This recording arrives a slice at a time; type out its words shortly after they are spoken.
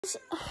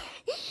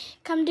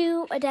Come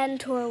do a den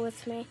tour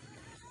with me.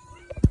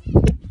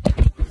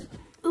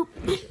 Oop.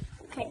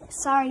 Okay,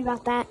 sorry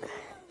about that.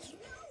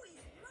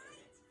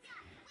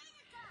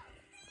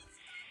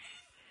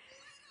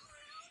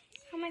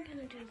 How am I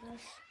gonna do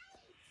this?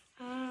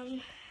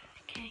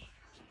 Okay.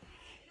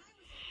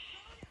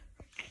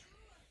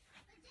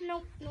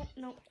 Nope.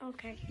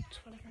 Okay, it's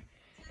whatever.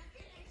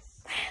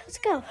 Let's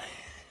go.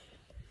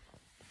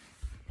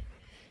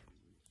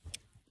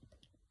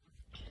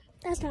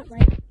 That's not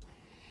right.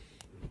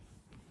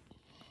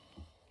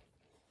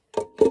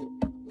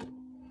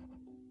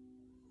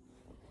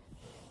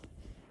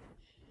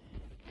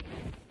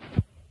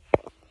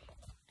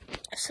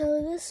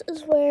 So this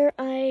is where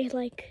I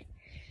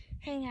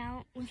hang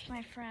out with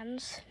my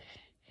friends.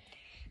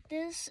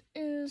 This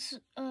is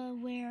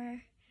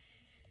where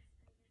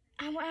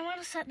I want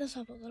to set this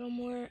up a little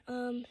more.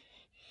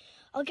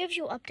 I'll give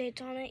you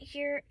updates on it.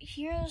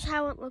 Here's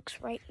how it looks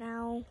right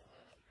now.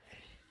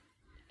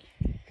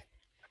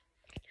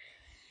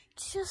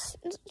 It's just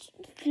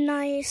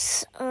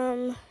nice.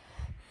 You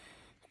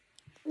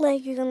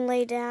can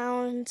lay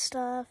down and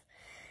stuff.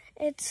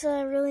 It's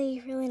really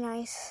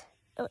nice.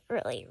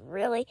 Really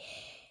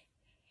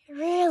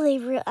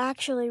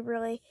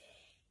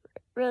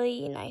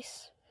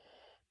nice.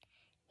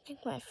 I think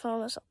my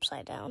phone is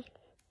upside down.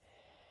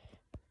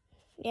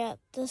 Yeah,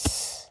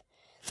 this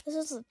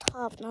is the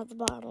top, not the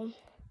bottom.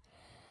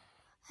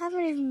 I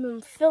haven't even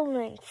been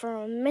filming for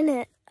a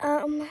minute.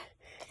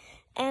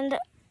 And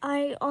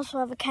I also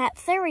have a cat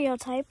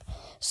stereotype.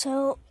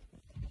 So,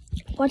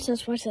 watch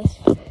this.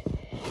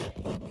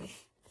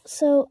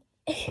 So,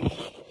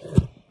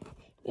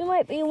 you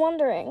might be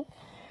wondering,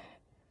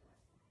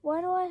 why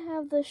do I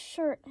have this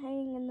shirt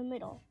hanging in the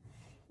middle?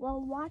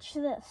 Well, watch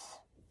this.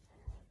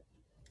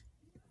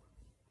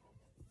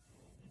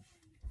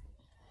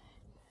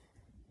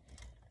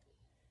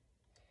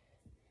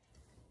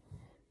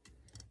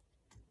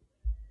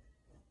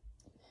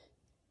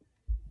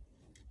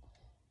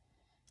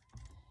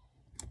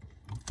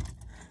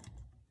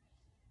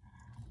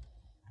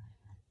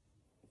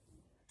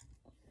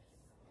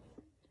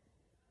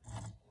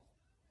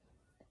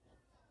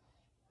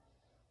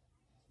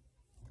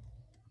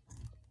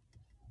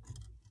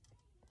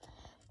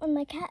 When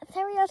my cat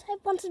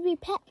stereotype wants to be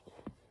pet,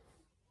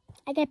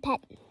 I get pet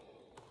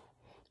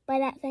by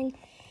that thing.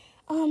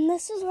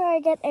 This is where I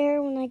get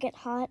air when I get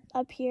hot,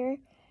 up here.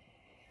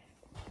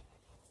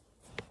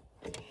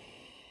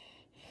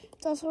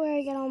 It's also where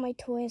I get all my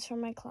toys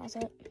from my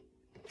closet.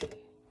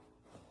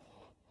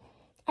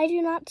 I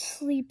do not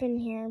sleep in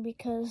here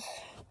because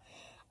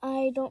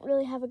I don't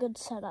really have a good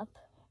setup.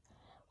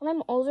 When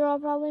I'm older, I'll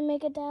probably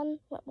make a den.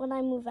 When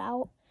I move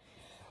out,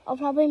 I'll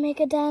probably make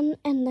a den,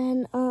 and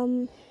then,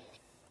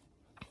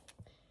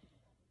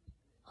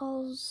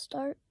 I'll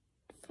start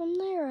from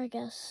there, I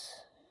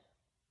guess.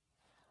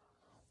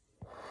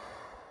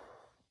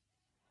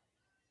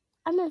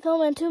 I'm gonna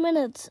film in 2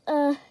 minutes.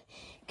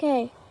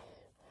 Okay.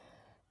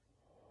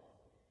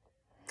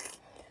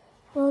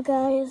 Well,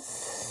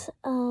 guys,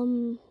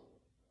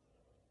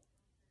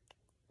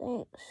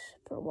 thanks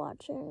for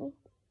watching.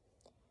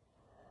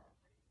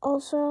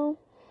 Also,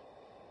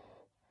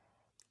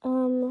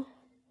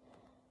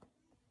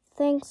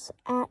 thanks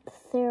at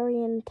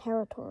Therian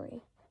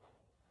Territory,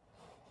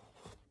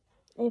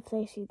 if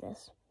they see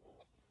this,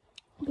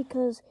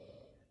 because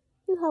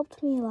you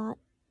helped me a lot.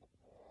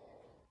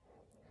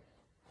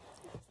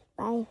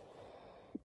 Bye.